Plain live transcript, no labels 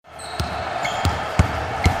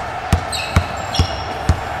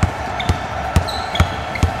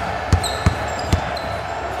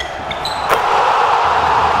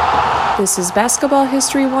This is Basketball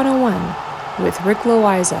History 101 with Rick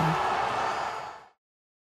Loiza.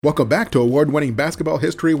 Welcome back to award-winning Basketball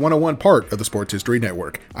History 101 part of the Sports History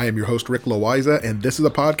Network. I am your host, Rick Loiza, and this is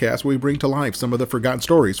a podcast where we bring to life some of the forgotten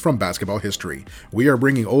stories from basketball history. We are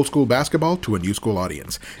bringing old school basketball to a new school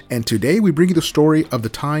audience. And today we bring you the story of the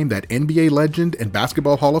time that NBA legend and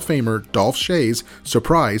Basketball Hall of Famer Dolph Schayes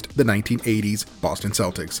surprised the 1980s Boston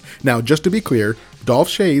Celtics. Now, just to be clear, Dolph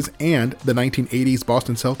Schayes and the 1980s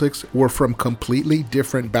Boston Celtics were from completely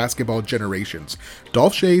different basketball generations.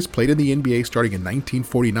 Dolph Schayes played in the NBA starting in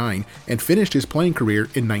 1949 and finished his playing career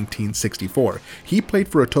in 1964. He played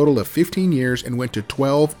for a total of 15 years and went to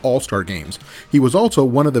 12 All-Star games. He was also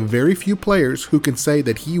one of the very few players who can say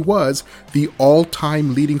that he was the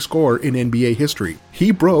all-time leading scorer in NBA history.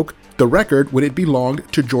 He broke the record when it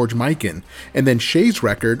belonged to George Mikan, and then Schayes'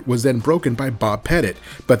 record was then broken by Bob Pettit.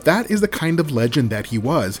 But that is the kind of legend that he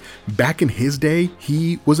was. Back in his day,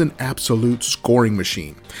 he was an absolute scoring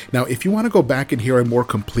machine. Now, if you want to go back and hear a more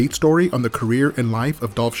complete story on the career and life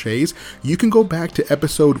of Dolph Schayes, you can go back to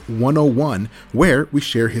episode 101, where we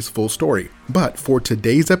share his full story. But for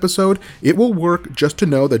today's episode, it will work just to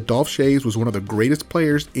know that Dolph Schayes was one of the greatest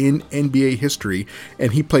players in NBA history,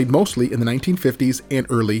 and he played mostly in the 1950s and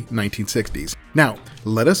early 1960s. Now,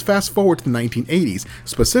 let us fast forward to the 1980s,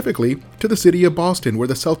 specifically to the city of Boston where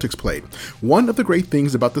the Celtics played. One of the great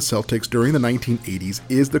things about the Celtics during the 1980s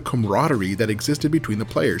is the camaraderie that existed between the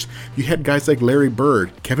players. You had guys like Larry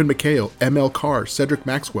Bird, Kevin McHale, M.L. Carr, Cedric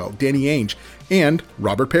Maxwell, Danny Ainge, and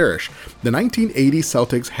Robert Parrish. The 1980s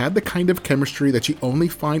Celtics had the kind of chemistry that you only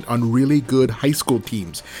find on really good high school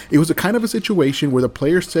teams. It was a kind of a situation where the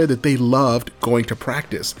players said that they loved going to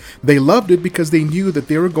practice. They loved it because they knew that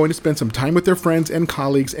they were going to spend some time with their friends and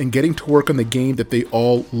colleagues and getting to work on the game that they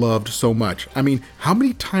all loved so much. I mean, how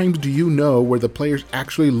many times do you know where the players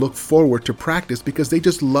actually look forward to practice because they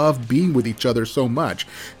just love being with each other so much?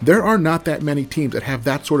 There are not that many teams that have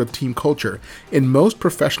that sort of team culture. In most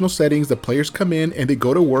professional settings, the players come in and they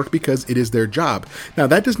go to work because it is their job. Now,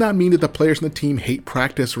 that does not mean that the players in the team hate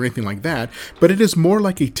practice or anything like that, but it is more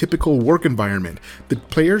like a typical work environment. The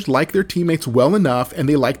players like their teammates well enough and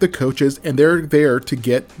they like the coaches, and they're there to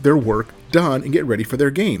get their work done and get ready for their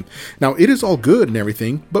game. Now, it is all good and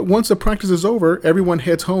everything, but once the practice is over, everyone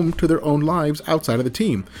heads home to their own lives outside of the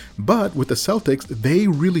team. But with the Celtics, they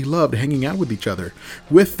really loved hanging out with each other.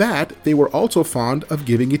 With that, they were also fond of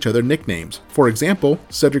giving each other nicknames. For example,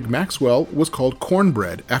 Cedric Maxwell was called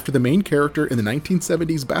Cornbread after the main character in the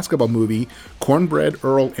 1970s basketball movie Cornbread,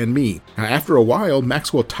 Earl, and Me. Now, after a while,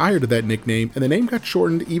 Maxwell tired of that nickname and the name got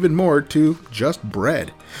shortened even more to just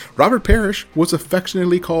Bread. Robert Parrish was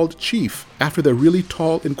affectionately called Chief after the really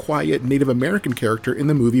tall and quiet Native American character in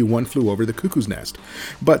the movie One Flew Over the Cuckoo's Nest.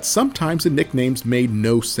 But sometimes the nicknames made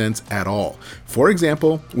no sense at all. For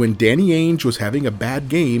example, when Danny Ainge was having a bad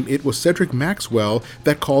game, it was Cedric Maxwell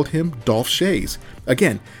that called him Dolph Schayes.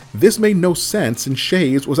 Again, this made no sense, and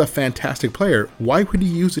Schayes was a fantastic player. Why would he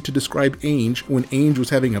use it to describe Ainge when Ainge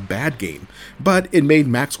was having a bad game? But it made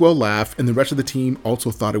Maxwell laugh, and the rest of the team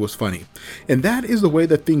also thought it was funny. And that is the way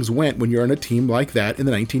that things went when you're on a team like that in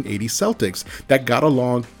the 1980s Celtics that got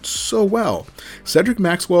along so well. Cedric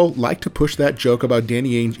Maxwell liked to push that joke about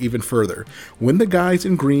Danny Ainge even further. When the guys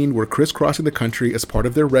in green were crisscrossing the country as part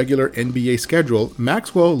of their regular NBA schedule,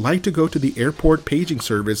 Maxwell liked to go to the airport paging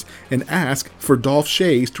service and ask for Dolph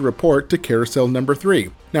Schayes to report to Carousel number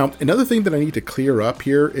 3. Now, another thing that I need to clear up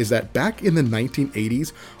here is that back in the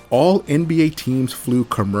 1980s, all NBA teams flew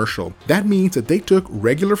commercial. That means that they took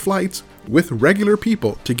regular flights with regular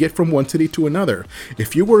people to get from one city to another.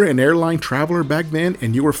 If you were an airline traveler back then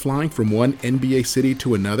and you were flying from one NBA city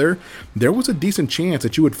to another, there was a decent chance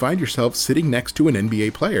that you would find yourself sitting next to an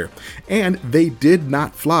NBA player. And they did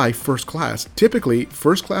not fly first class. Typically,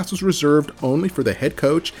 first class was reserved only for the head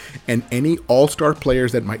coach and any all-star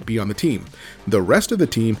players that might be on the team. The rest of the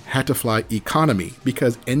team had to fly economy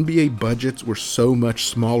because NBA budgets were so much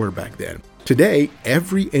smaller back then. Today,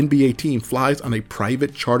 every NBA team flies on a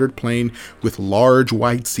private chartered plane with large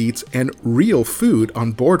wide seats and real food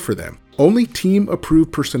on board for them. Only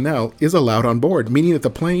team-approved personnel is allowed on board, meaning that the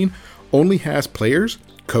plane only has players,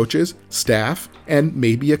 coaches, staff, and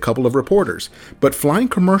maybe a couple of reporters. But flying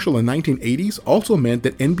commercial in the 1980s also meant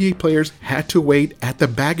that NBA players had to wait at the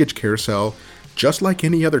baggage carousel just like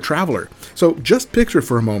any other traveler. So just picture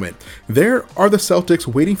for a moment, there are the Celtics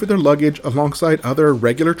waiting for their luggage alongside other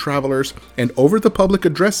regular travelers, and over the public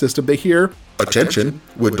address system they hear, "Attention,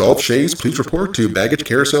 would Dolph Schayes please report to baggage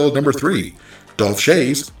carousel number 3? Dolph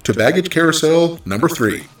Schayes to baggage carousel number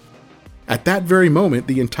 3. At that very moment,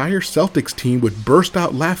 the entire Celtics team would burst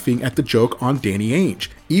out laughing at the joke on Danny Ainge.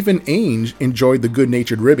 Even Ainge enjoyed the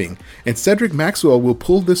good-natured ribbing, and Cedric Maxwell will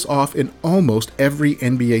pull this off in almost every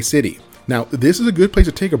NBA city. Now, this is a good place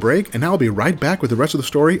to take a break, and I'll be right back with the rest of the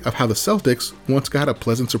story of how the Celtics once got a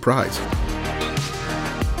pleasant surprise.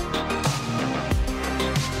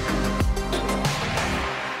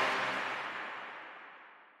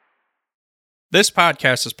 This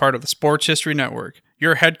podcast is part of the Sports History Network,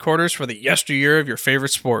 your headquarters for the yesteryear of your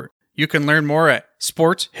favorite sport. You can learn more at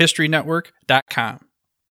sportshistorynetwork.com.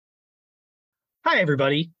 Hi,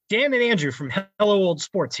 everybody. Dan and Andrew from Hello Old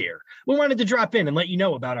Sports here. We wanted to drop in and let you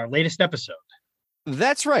know about our latest episode.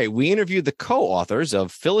 That's right. We interviewed the co-authors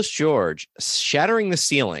of Phyllis George, Shattering the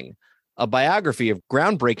Ceiling, a biography of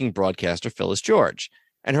groundbreaking broadcaster Phyllis George.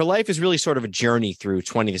 And her life is really sort of a journey through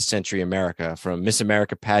 20th century America, from Miss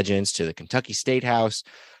America pageants to the Kentucky State House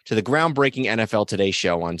to the groundbreaking NFL Today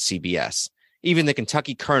show on CBS, even the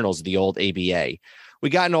Kentucky Colonels of the old ABA.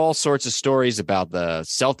 We got into all sorts of stories about the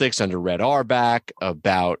Celtics under Red Auerbach,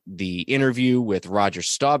 about the interview with Roger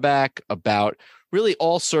Staubach, about really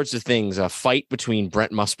all sorts of things, a fight between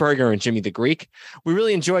Brent Musburger and Jimmy the Greek. We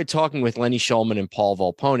really enjoyed talking with Lenny Shulman and Paul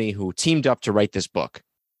Volpone, who teamed up to write this book.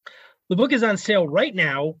 The book is on sale right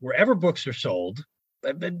now, wherever books are sold.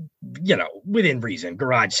 Within reason.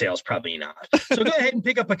 Garage sales, probably not. So go ahead and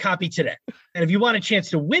pick up a copy today. And if you want a chance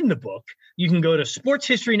to win the book, you can go to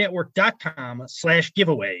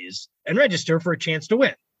sportshistorynetwork.com/giveaways and register for a chance to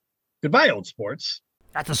win. Goodbye, old sports.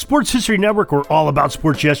 At the Sports History Network, we're all about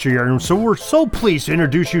sports yesteryear, and so we're so pleased to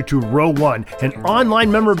introduce you to Row One, an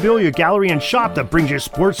online memorabilia gallery and shop that brings your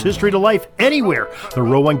sports history to life anywhere. The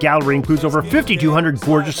Row One gallery includes over 5,200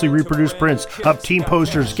 gorgeously reproduced prints of team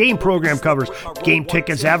posters, game program covers, game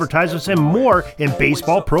tickets, advertisements, and more in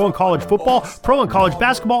baseball, pro and college football, pro and college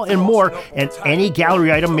basketball, and more. And any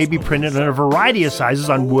gallery item may be printed in a variety of sizes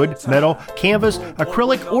on wood, metal, canvas,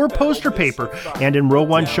 acrylic, or poster paper. And in Row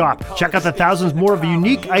One shop, check out the thousands more of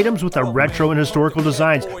unique items with the retro and historical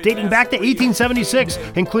designs dating back to 1876,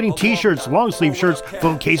 including t-shirts, long-sleeve shirts,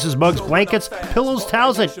 phone cases, mugs, blankets, pillows,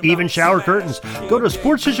 towels, and even shower curtains. Go to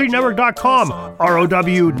sportshistorynetwork.com,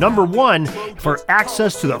 ROW1, for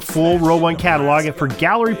access to the full Row One catalog and for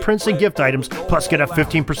gallery prints and gift items, plus get a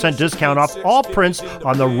 15% discount off all prints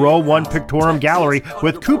on the Row One Pictorum Gallery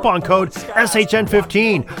with coupon code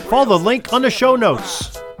SHN15. Follow the link on the show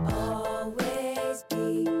notes.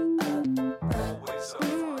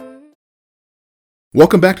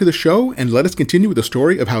 Welcome back to the show, and let us continue with the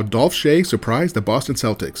story of how Dolph Schayes surprised the Boston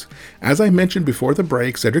Celtics. As I mentioned before the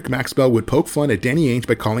break, Cedric Maxwell would poke fun at Danny Ainge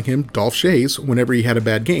by calling him Dolph Schayes whenever he had a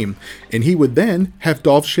bad game, and he would then have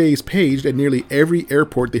Dolph Schayes paged at nearly every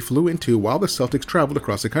airport they flew into while the Celtics traveled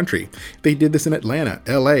across the country. They did this in Atlanta,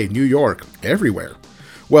 LA, New York, everywhere.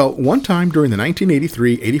 Well, one time during the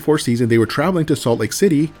 1983-84 season, they were traveling to Salt Lake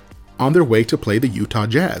City on their way to play the Utah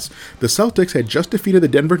Jazz. The Celtics had just defeated the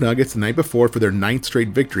Denver Nuggets the night before for their 9th straight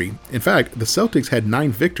victory. In fact, the Celtics had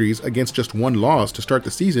 9 victories against just 1 loss to start the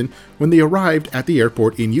season when they arrived at the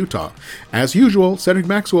airport in Utah. As usual, Cedric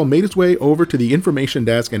Maxwell made his way over to the information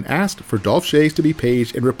desk and asked for Dolph Schayes to be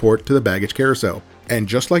paged and report to the baggage carousel. And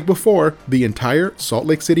just like before, the entire Salt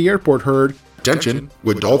Lake City airport heard, "Attention,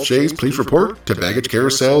 would Dolph Schayes please report to baggage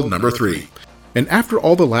carousel number 3. And after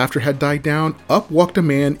all the laughter had died down, up walked a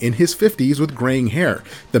man in his 50s with graying hair.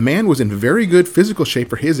 The man was in very good physical shape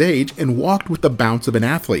for his age and walked with the bounce of an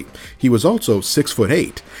athlete. He was also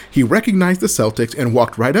 6'8". He recognized the Celtics and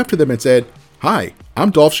walked right up to them and said, "Hi,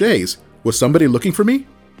 I'm Dolph Schayes. Was somebody looking for me?"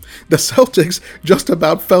 The Celtics just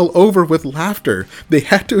about fell over with laughter. They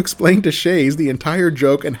had to explain to Schayes the entire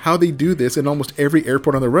joke and how they do this in almost every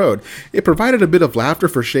airport on the road. It provided a bit of laughter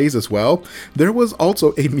for Schayes as well. There was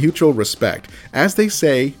also a mutual respect. As they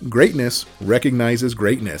say, greatness recognizes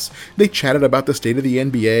greatness. They chatted about the state of the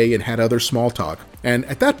NBA and had other small talk. And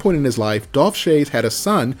at that point in his life, Dolph Schayes had a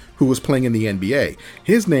son who was playing in the NBA.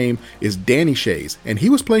 His name is Danny Schayes, and he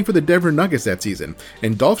was playing for the Denver Nuggets that season.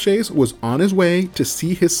 And Dolph Schayes was on his way to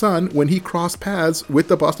see his son when he crossed paths with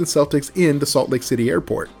the Boston Celtics in the Salt Lake City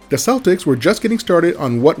airport. The Celtics were just getting started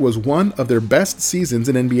on what was one of their best seasons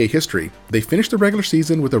in NBA history. They finished the regular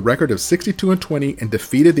season with a record of 62-20 and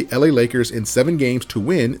defeated the LA Lakers in 7 games to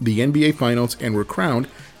win the NBA Finals and were crowned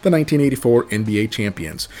the 1984 NBA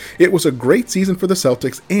champions. It was a great season for the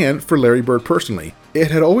Celtics and for Larry Bird personally. It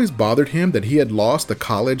had always bothered him that he had lost the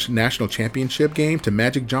college national championship game to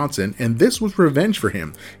Magic Johnson, and this was revenge for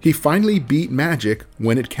him. He finally beat Magic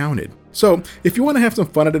when it counted. So, if you want to have some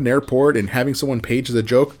fun at an airport and having someone page as a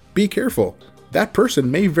joke, be careful. That person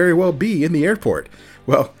may very well be in the airport.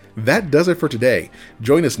 Well, That does it for today.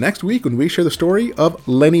 Join us next week when we share the story of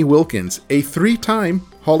Lenny Wilkens, a 3-time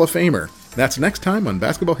Hall of Famer. That's next time on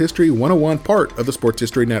Basketball History 101, part of the Sports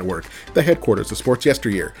History Network, the headquarters of Sports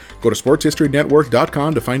Yesteryear. Go to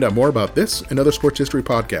sportshistorynetwork.com to find out more about this and other sports history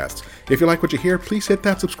podcasts. If you like what you hear, please hit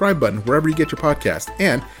that subscribe button wherever you get your podcasts,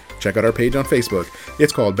 and check out our page on Facebook.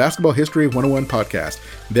 It's called Basketball History 101 Podcast.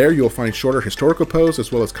 There you'll find shorter historical posts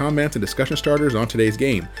as well as comments and discussion starters on today's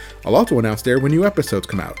game. I'll also announce there when new episodes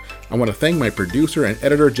come out. I want to thank my producer and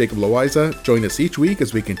editor, Jacob Loiza. Join us each week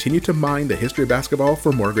as we continue to mine the history of basketball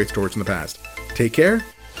for more great stories from the past. Take care,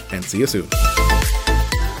 and see you soon.